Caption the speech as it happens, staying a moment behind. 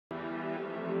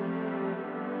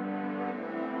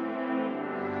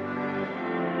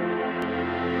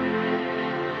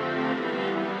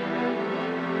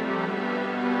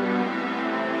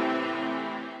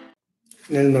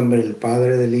En el nombre del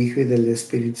Padre, del Hijo y del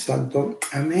Espíritu Santo.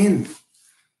 Amén.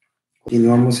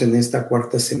 Continuamos en esta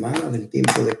cuarta semana del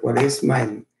tiempo de Cuaresma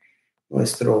en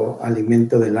nuestro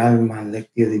alimento del alma,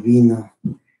 lectio divino,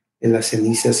 de las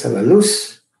cenizas a la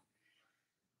luz,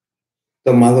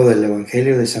 tomado del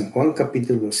Evangelio de San Juan,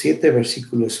 capítulo 7,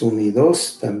 versículos 1 y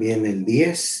 2, también el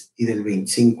 10 y del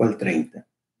 25 al 30.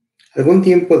 Algún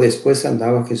tiempo después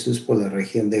andaba Jesús por la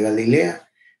región de Galilea,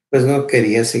 pues no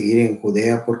quería seguir en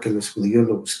Judea porque los judíos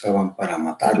lo buscaban para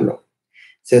matarlo.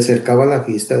 Se acercaba la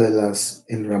fiesta de las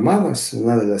enramadas,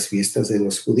 una de las fiestas de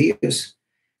los judíos.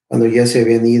 Cuando ya se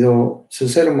habían ido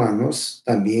sus hermanos,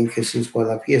 también Jesús fue a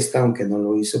la fiesta, aunque no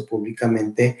lo hizo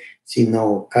públicamente,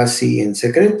 sino casi en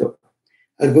secreto.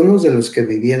 Algunos de los que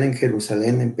vivían en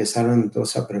Jerusalén empezaron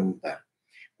entonces a preguntar: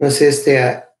 ¿no es este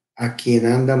a quien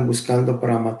andan buscando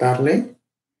para matarle?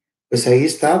 Pues ahí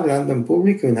está hablando en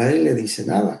público y nadie le dice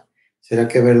nada. ¿Será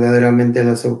que verdaderamente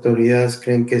las autoridades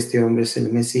creen que este hombre es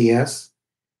el Mesías?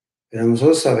 Pero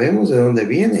nosotros sabemos de dónde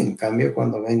viene. En cambio,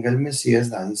 cuando venga el Mesías,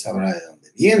 nadie sabrá de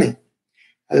dónde viene.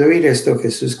 Al oír esto,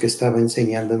 Jesús, que estaba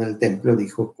enseñando en el templo,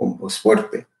 dijo con voz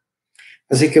fuerte: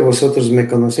 así que vosotros me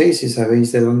conocéis y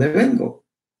sabéis de dónde vengo.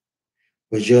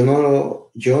 Pues yo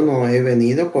no he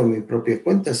venido por mi propia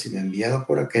cuenta, sino enviado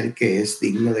por aquel que es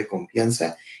digno de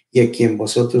confianza y a quien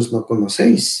vosotros no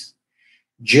conocéis.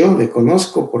 Yo le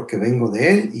conozco porque vengo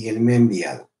de él y él me ha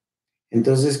enviado.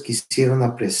 Entonces quisieron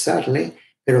apresarle,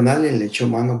 pero nadie le echó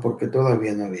mano porque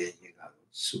todavía no había llegado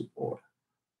su hora.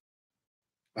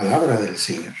 Palabra del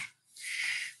Señor.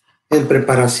 En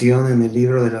preparación, en el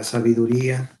libro de la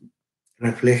sabiduría,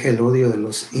 refleja el odio de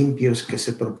los impios que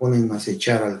se proponen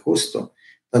acechar al justo,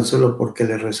 tan solo porque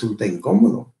les resulta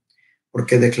incómodo,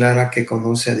 porque declara que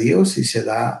conoce a Dios y se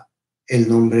da el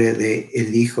nombre de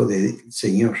el Hijo del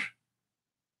Señor.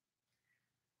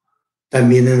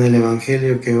 También en el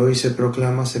Evangelio que hoy se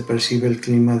proclama se percibe el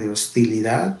clima de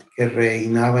hostilidad que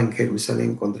reinaba en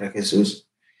Jerusalén contra Jesús.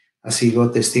 Así lo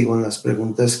atestiguan las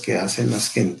preguntas que hacen las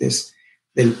gentes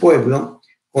del pueblo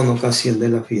con ocasión de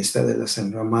la fiesta de las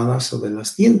enramadas o de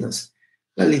las tiendas.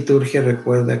 La liturgia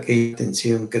recuerda aquella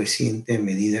tensión creciente a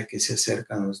medida que se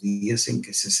acercan los días en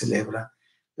que se celebra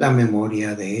la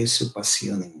memoria de su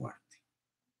pasión y muerte.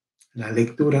 La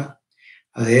lectura,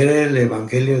 al leer el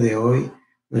Evangelio de hoy,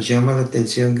 nos llama la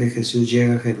atención que Jesús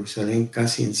llega a Jerusalén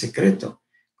casi en secreto,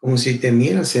 como si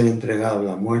temiera ser entregado a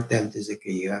la muerte antes de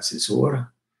que llegase su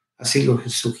hora. Así lo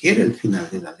sugiere el final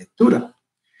de la lectura.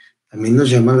 También nos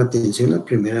llama la atención la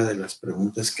primera de las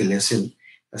preguntas que le hacen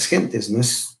las gentes.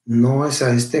 ¿No es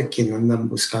a este a quien andan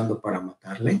buscando para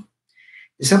matarle?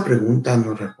 Esa pregunta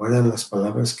nos recuerda las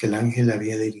palabras que el ángel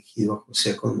había dirigido a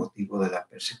José con motivo de la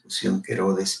persecución que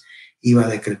Herodes iba a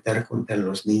decretar contra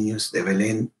los niños de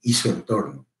Belén y su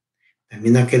entorno.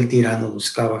 También aquel tirano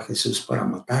buscaba a Jesús para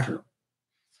matarlo.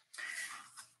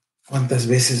 ¿Cuántas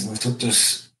veces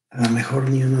nosotros, a lo mejor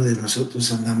ni uno de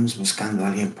nosotros andamos buscando a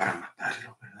alguien para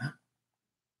matarlo, verdad?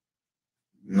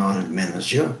 No, al menos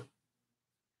yo.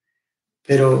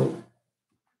 Pero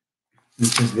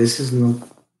muchas veces no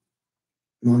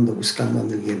ando buscando a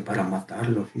alguien para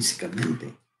matarlo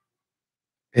físicamente,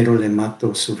 pero le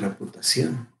mato su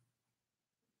reputación,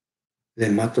 le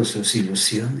mato sus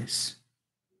ilusiones.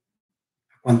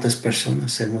 ¿A cuántas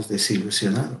personas hemos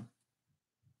desilusionado?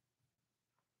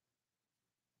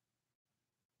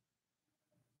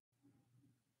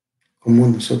 ¿Cómo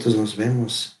nosotros nos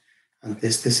vemos ante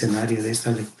este escenario de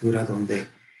esta lectura donde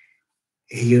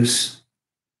ellos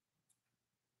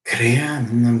crean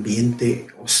un ambiente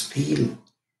hostil,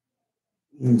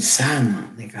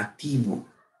 insano, negativo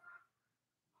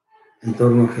en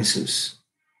torno a Jesús?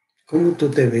 ¿Cómo tú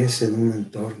te ves en un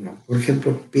entorno? Por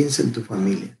ejemplo, piensa en tu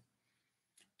familia.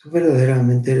 ¿Tú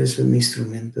verdaderamente eres un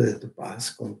instrumento de tu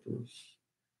paz con tus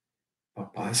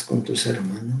papás, con tus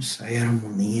hermanos? ¿Hay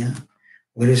armonía?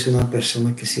 ¿O eres una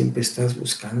persona que siempre estás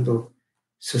buscando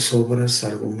zozobras,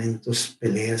 argumentos,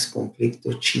 peleas,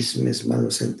 conflictos, chismes,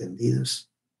 malos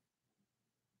entendidos?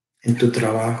 En tu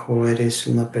trabajo eres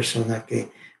una persona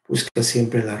que busca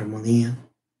siempre la armonía.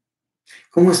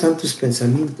 ¿Cómo están tus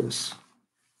pensamientos?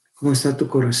 ¿Cómo está tu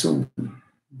corazón?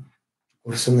 Tu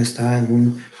corazón está en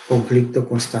un conflicto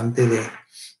constante de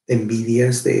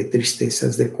envidias, de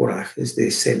tristezas, de corajes, de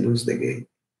celos, de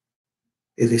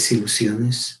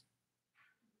desilusiones.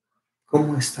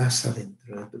 ¿Cómo estás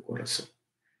adentro de tu corazón?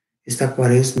 Esta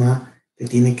cuaresma te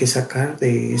tiene que sacar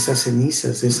de esas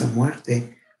cenizas, de esa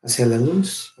muerte, hacia la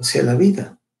luz, hacia la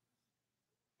vida.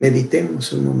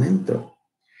 Meditemos un momento.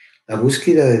 La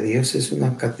búsqueda de Dios es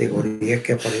una categoría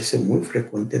que aparece muy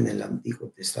frecuente en el Antiguo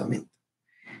Testamento.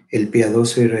 El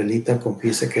piadoso israelita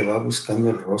confiesa que va buscando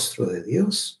el rostro de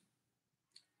Dios.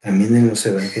 También en los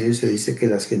evangelios se dice que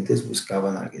las gentes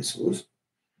buscaban a Jesús.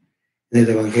 En el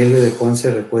evangelio de Juan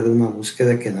se recuerda una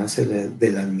búsqueda que nace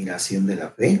de la admiración de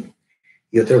la fe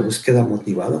y otra búsqueda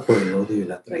motivada por el odio y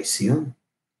la traición.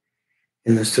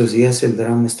 En nuestros días el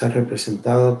drama está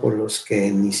representado por los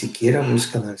que ni siquiera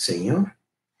buscan al Señor.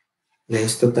 Le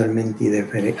es totalmente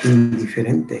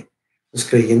indiferente. Los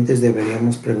creyentes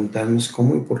deberíamos preguntarnos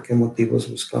cómo y por qué motivos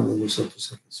buscamos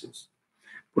nosotros a Jesús.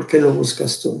 ¿Por qué lo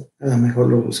buscas tú? A lo mejor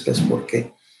lo buscas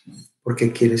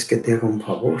porque quieres que te haga un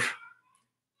favor.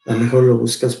 A lo mejor lo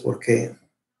buscas porque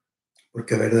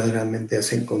verdaderamente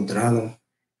has encontrado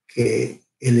que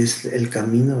Él es el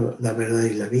camino, la verdad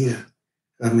y la vida.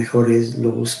 A lo mejor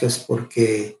lo buscas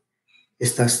porque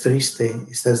estás triste,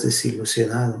 estás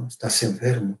desilusionado, estás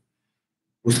enfermo.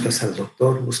 Buscas al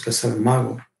doctor, buscas al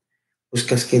mago,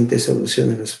 buscas quien te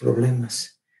solucione los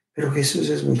problemas. Pero Jesús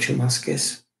es mucho más que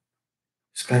eso.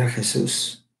 Buscar a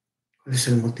Jesús. ¿Cuál es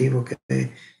el motivo que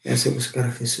me hace buscar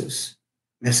a Jesús?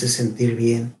 Me hace sentir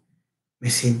bien, me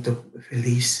siento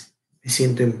feliz, me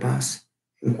siento en paz,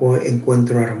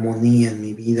 encuentro armonía en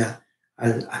mi vida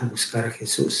al buscar a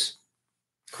Jesús.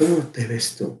 ¿Cómo te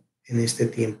ves tú en este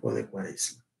tiempo de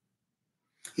Cuaresma?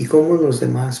 ¿Y cómo los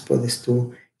demás puedes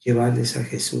tú llevarles a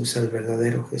Jesús, al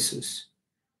verdadero Jesús?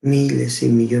 Miles y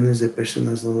millones de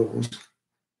personas no lo buscan.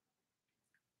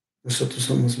 Nosotros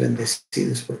somos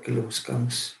bendecidos porque lo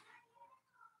buscamos.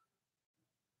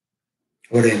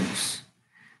 Oremos.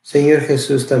 Señor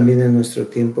Jesús, también en nuestro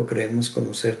tiempo creemos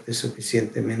conocerte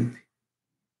suficientemente.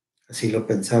 Así lo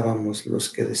pensábamos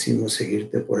los que decimos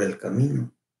seguirte por el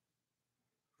camino.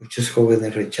 Muchos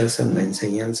jóvenes rechazan la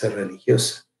enseñanza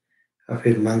religiosa,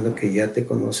 afirmando que ya te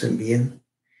conocen bien,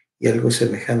 y algo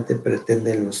semejante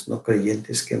pretenden los no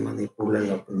creyentes que manipulan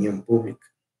la opinión pública.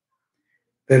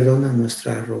 Perdona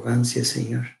nuestra arrogancia,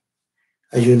 Señor.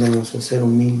 Ayúdanos a ser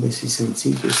humildes y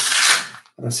sencillos,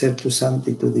 para hacer tu santa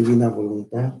y tu divina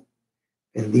voluntad.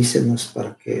 Bendícenos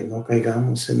para que no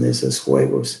caigamos en esos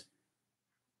juegos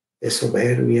de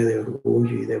soberbia, de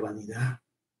orgullo y de vanidad.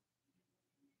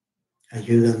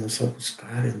 Ayúdanos a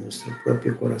buscar en nuestro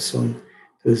propio corazón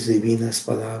tus divinas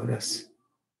palabras,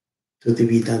 tu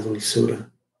divina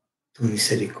dulzura, tu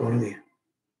misericordia.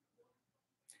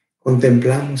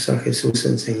 Contemplamos a Jesús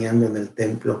enseñando en el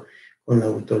templo con la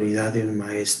autoridad de un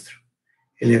maestro.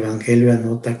 El Evangelio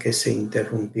anota que se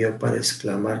interrumpió para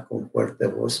exclamar con fuerte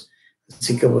voz: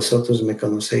 así que vosotros me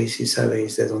conocéis y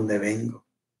sabéis de dónde vengo.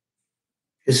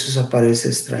 Jesús aparece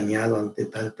extrañado ante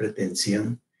tal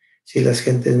pretensión. Si las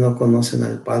gentes no conocen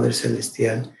al Padre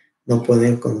Celestial, no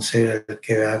pueden conocer al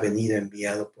que ha venido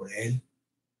enviado por Él.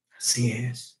 Así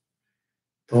es.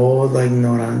 Toda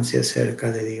ignorancia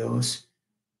acerca de Dios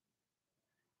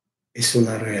es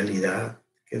una realidad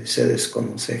que se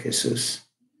desconoce a Jesús.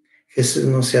 Jesús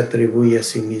no se atribuye a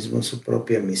sí mismo su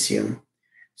propia misión.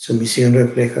 Su misión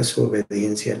refleja su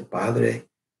obediencia al Padre.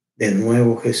 De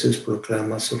nuevo, Jesús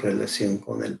proclama su relación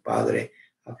con el Padre,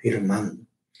 afirmando: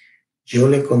 yo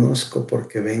le conozco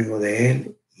porque vengo de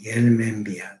Él y Él me ha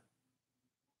enviado.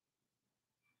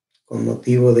 Con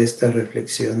motivo de esta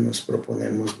reflexión nos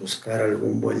proponemos buscar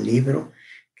algún buen libro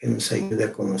que nos ayude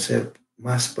a conocer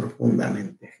más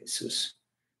profundamente a Jesús,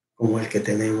 como el que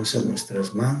tenemos en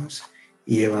nuestras manos,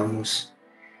 y llevamos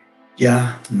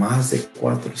ya más de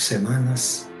 4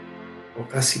 semanas o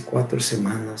casi 4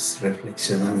 semanas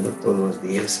reflexionando todos los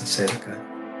días acerca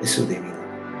de su divina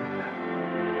voluntad.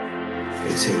 Que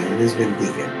el Señor les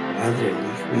bendiga, el Padre, el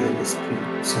Hijo y el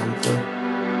Espíritu Santo.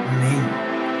 Amén.